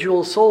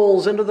individual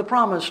souls into the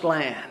promised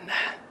land.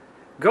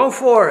 Go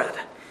for it,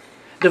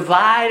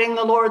 dividing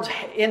the Lord's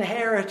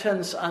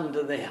inheritance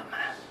unto them.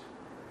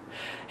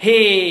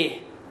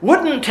 He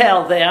wouldn't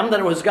tell them that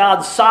it was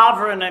God's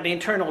sovereign and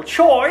eternal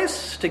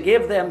choice to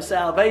give them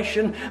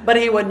salvation, but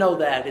he would know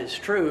that is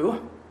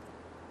true,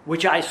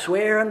 which I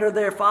swear unto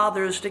their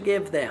fathers to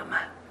give them.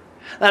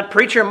 That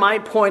preacher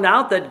might point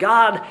out that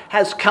God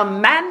has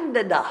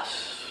commanded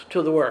us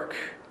to the work.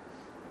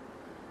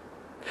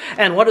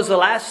 And what is the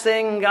last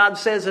thing God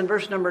says in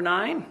verse number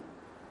 9?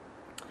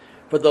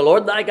 "For the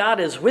Lord thy God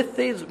is with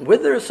thee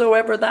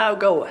whithersoever thou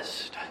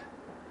goest."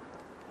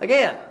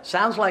 Again,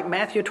 sounds like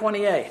Matthew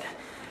 28.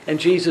 "And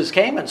Jesus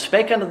came and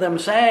spake unto them,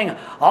 saying,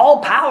 All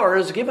power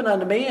is given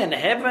unto me in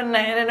heaven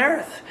and in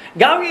earth.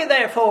 Go ye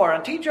therefore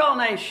and teach all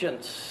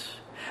nations,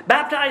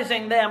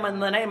 baptizing them in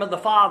the name of the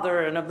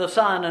Father and of the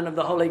Son and of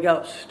the Holy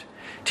Ghost,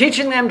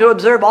 teaching them to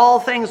observe all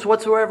things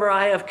whatsoever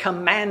I have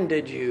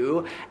commanded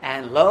you.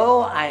 And lo,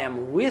 I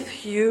am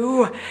with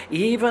you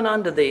even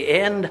unto the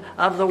end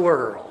of the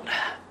world."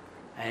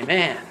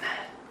 Amen.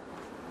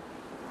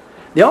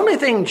 The only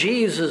thing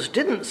Jesus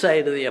didn't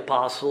say to the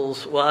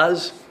apostles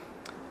was,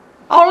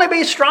 "Only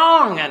be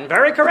strong and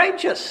very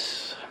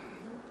courageous."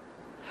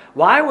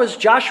 Why was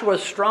Joshua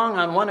strong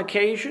on one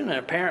occasion and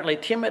apparently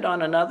timid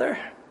on another?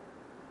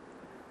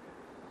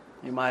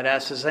 You might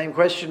ask the same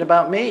question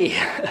about me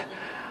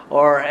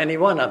or any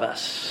one of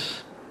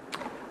us.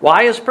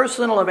 Why is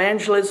personal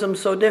evangelism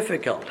so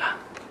difficult?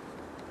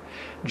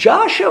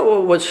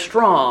 Joshua was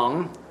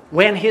strong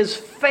when his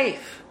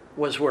faith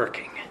was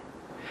working.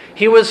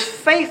 He was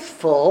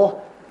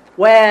faithful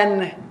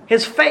when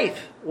his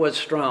faith was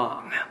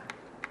strong.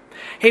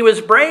 He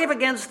was brave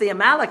against the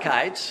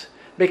Amalekites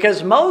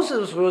because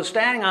Moses was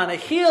standing on a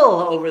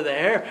hill over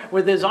there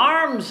with his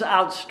arms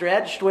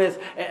outstretched with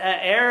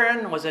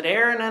Aaron, was it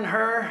Aaron and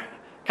her?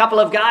 A couple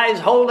of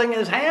guys holding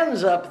his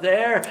hands up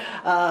there,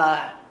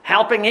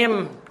 helping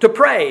him to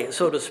pray,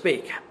 so to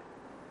speak.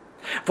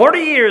 40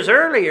 years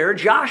earlier,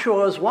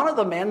 Joshua was one of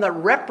the men that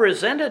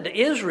represented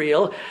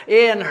Israel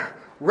in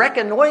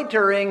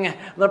reconnoitering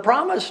the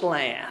promised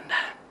land.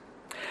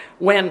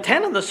 When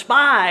 10 of the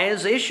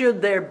spies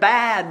issued their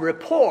bad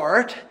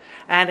report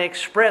and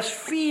expressed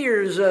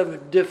fears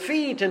of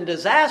defeat and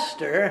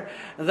disaster,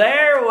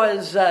 there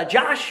was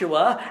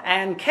Joshua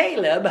and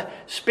Caleb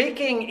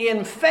speaking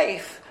in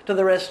faith to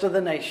the rest of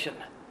the nation.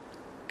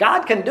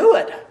 God can do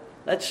it.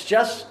 Let's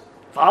just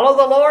follow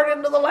the Lord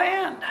into the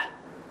land.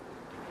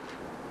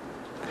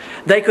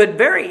 They could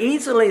very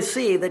easily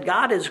see that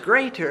God is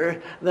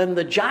greater than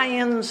the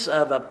giants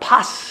of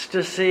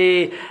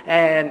apostasy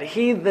and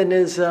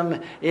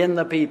heathenism in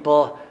the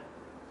people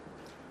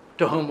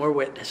to whom we're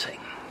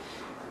witnessing.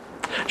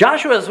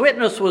 Joshua's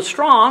witness was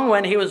strong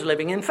when he was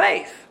living in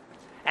faith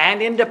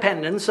and in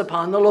dependence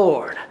upon the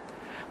Lord.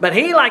 But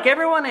he, like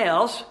everyone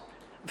else,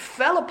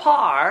 fell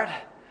apart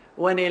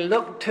when he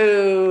looked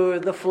to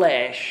the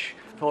flesh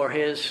for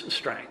his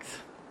strength.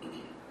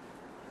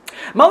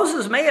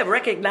 Moses may have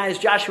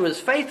recognized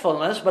Joshua's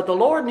faithfulness, but the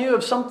Lord knew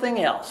of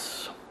something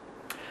else.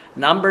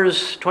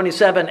 Numbers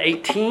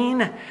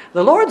 27:18,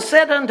 "The Lord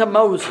said unto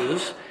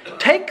Moses,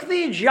 Take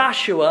thee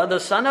Joshua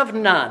the son of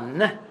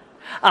Nun,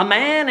 a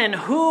man in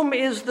whom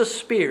is the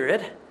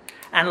Spirit,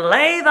 and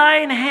lay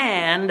thine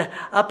hand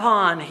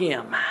upon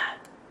him,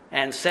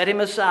 and set him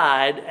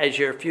aside as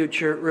your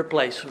future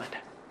replacement."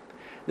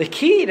 The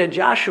key to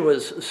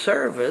Joshua's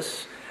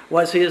service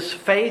was his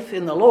faith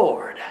in the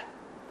Lord.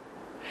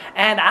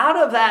 And out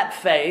of that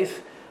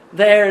faith,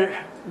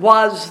 there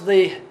was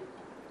the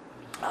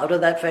Out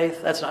of that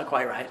faith, that's not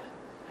quite right.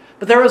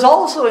 But there was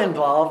also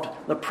involved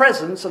the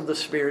presence of the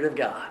Spirit of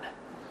God.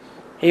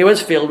 He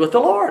was filled with the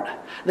Lord.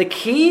 The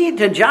key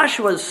to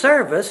Joshua's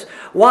service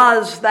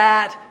was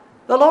that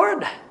the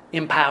Lord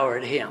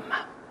empowered him.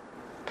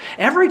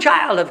 Every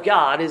child of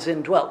God is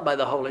indwelt by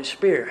the Holy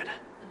Spirit.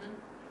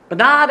 But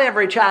not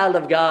every child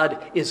of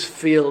God is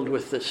filled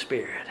with the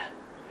Spirit,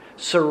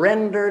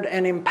 surrendered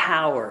and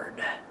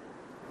empowered.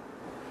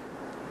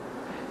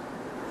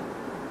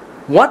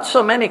 What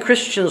so many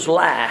Christians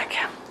lack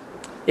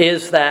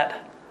is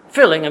that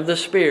filling of the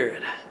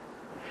Spirit.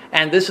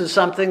 And this is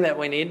something that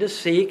we need to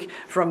seek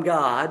from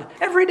God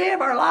every day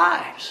of our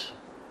lives.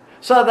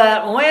 So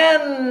that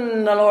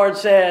when the Lord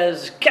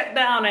says, get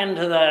down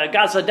into the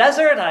Gaza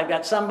desert, I've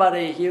got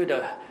somebody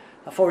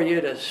for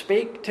you to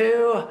speak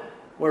to,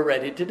 we're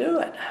ready to do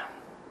it.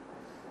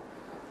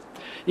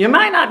 You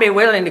might not be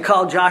willing to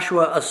call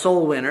Joshua a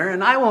soul winner,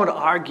 and I won't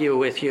argue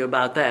with you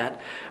about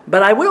that.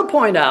 But I will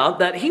point out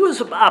that he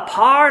was a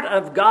part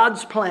of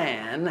God's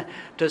plan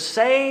to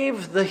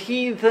save the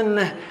heathen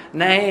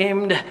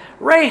named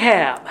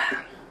Rahab.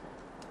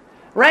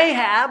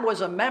 Rahab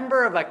was a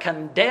member of a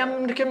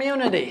condemned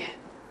community.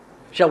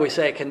 Shall we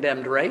say a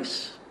condemned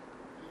race?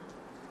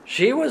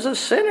 She was a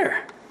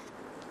sinner.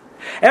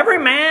 Every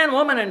man,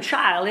 woman, and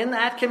child in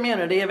that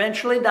community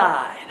eventually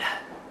died.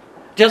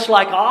 Just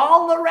like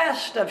all the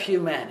rest of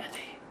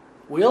humanity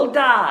will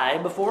die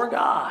before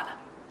God.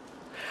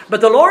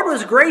 But the Lord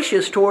was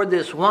gracious toward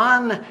this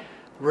one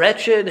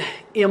wretched,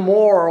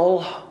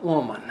 immoral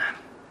woman.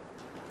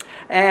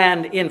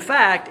 And in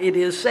fact, it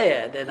is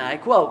said, and I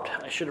quote,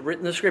 I should have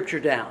written the scripture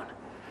down,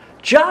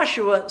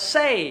 Joshua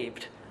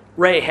saved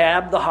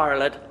Rahab the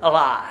harlot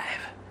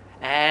alive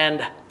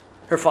and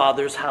her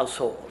father's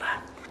household.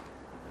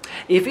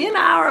 If in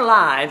our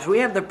lives we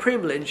have the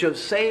privilege of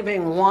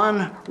saving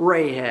one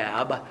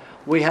Rahab,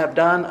 we have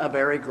done a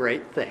very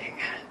great thing,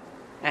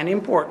 an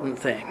important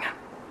thing.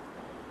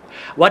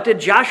 What did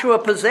Joshua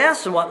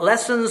possess, and what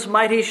lessons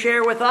might he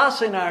share with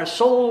us in our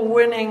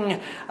soul-winning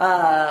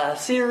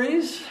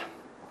series?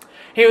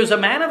 He was a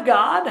man of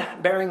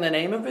God, bearing the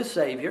name of his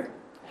Savior.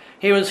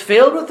 He was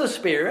filled with the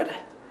Spirit.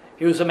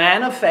 He was a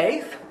man of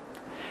faith.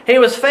 He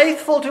was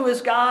faithful to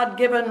his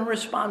God-given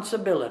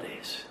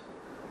responsibilities.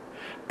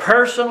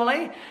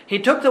 Personally, he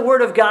took the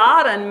Word of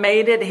God and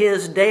made it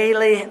his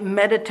daily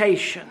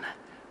meditation,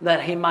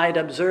 that he might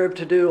observe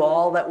to do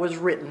all that was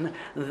written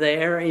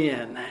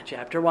therein.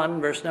 Chapter 1,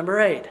 verse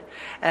number 8.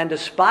 And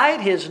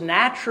despite his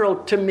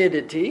natural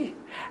timidity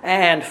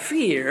and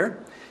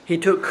fear, he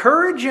took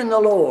courage in the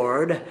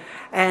Lord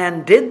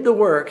and did the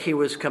work he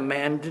was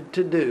commanded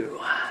to do.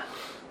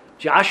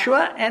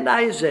 Joshua and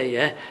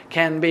Isaiah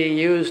can be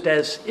used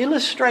as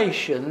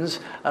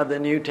illustrations of the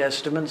New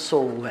Testament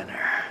soul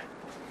winner.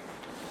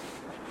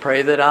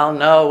 Pray that I'll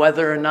know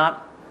whether or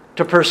not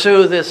to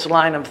pursue this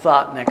line of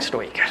thought next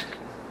week.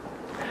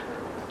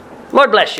 Lord bless you.